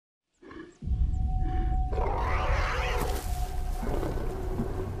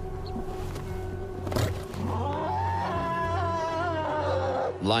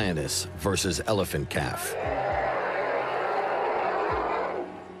Lioness versus elephant calf.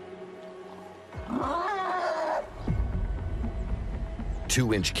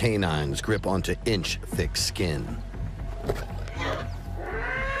 Two-inch canines grip onto inch-thick skin.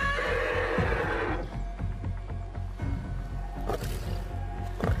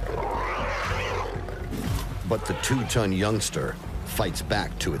 But the 2-ton youngster fights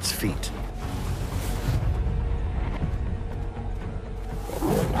back to its feet.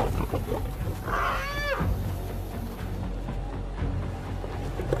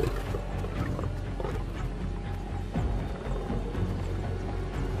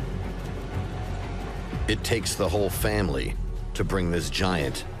 It takes the whole family to bring this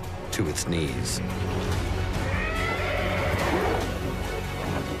giant to its knees.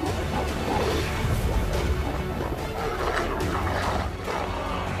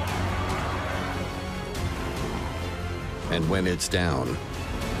 And when it's down,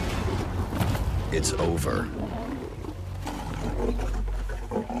 it's over.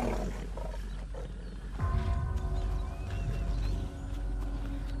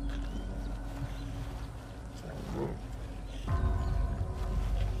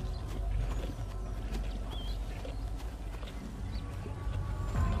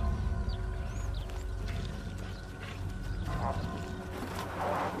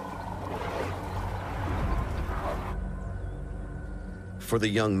 For the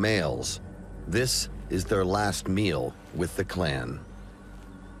young males, this is their last meal with the clan.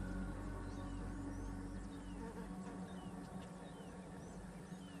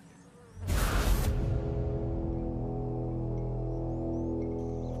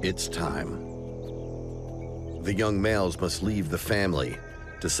 It's time. The young males must leave the family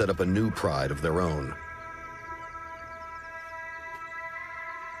to set up a new pride of their own.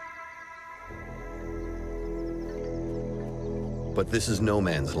 But this is no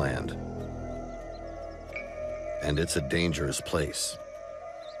man's land, and it's a dangerous place.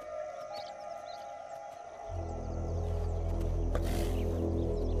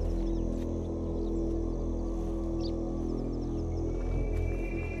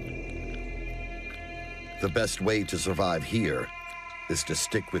 The best way to survive here is to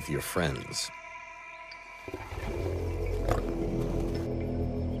stick with your friends.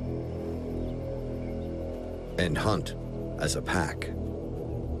 And hunt as a pack.